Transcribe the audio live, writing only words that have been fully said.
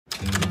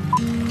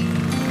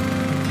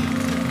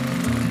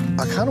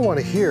I kind of want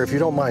to hear, if you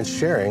don't mind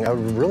sharing, I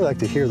would really like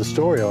to hear the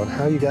story on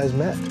how you guys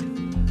met.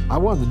 I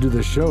wanted to do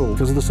this show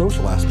because of the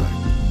social aspect.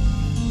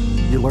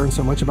 You learn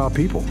so much about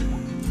people.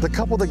 The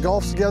couple that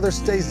golfs together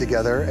stays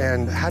together,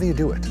 and how do you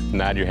do it?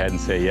 Nod your head and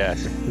say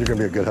yes. You're gonna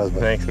be a good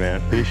husband. Thanks,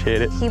 man.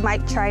 Appreciate it. He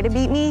might try to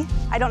beat me.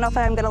 I don't know if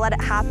I'm gonna let it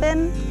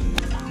happen.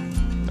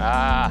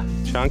 Ah,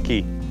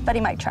 chunky. But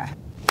he might try.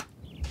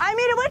 I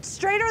mean, it went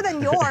straighter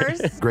than yours.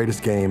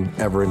 Greatest game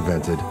ever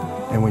invented.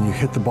 And when you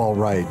hit the ball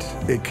right,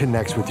 it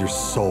connects with your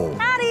soul.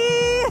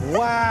 Patty!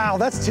 Wow,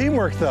 that's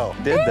teamwork, though.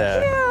 Did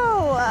that.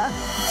 Thank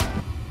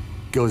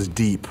you. Goes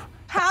deep.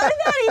 How did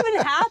that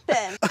even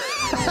happen?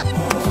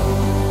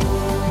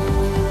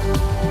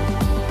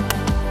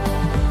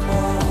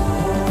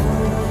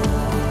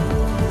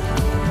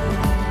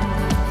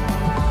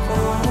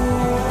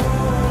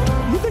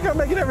 You think I'm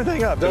making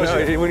everything up,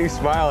 don't you? When you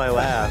smile, I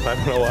laugh. I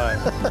don't know why.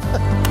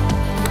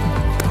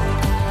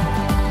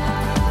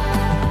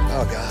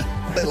 Oh, God.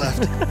 They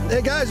left.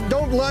 Hey, guys,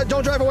 don't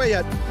drive away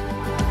yet.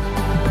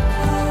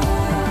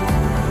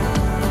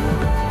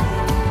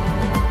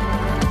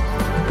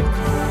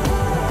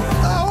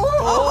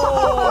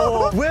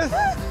 Oh! With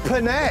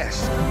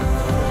panache.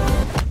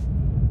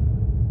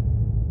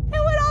 It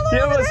went all the way You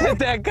over almost there. hit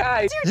that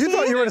guy. You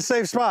thought you were in a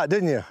safe spot,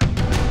 didn't you?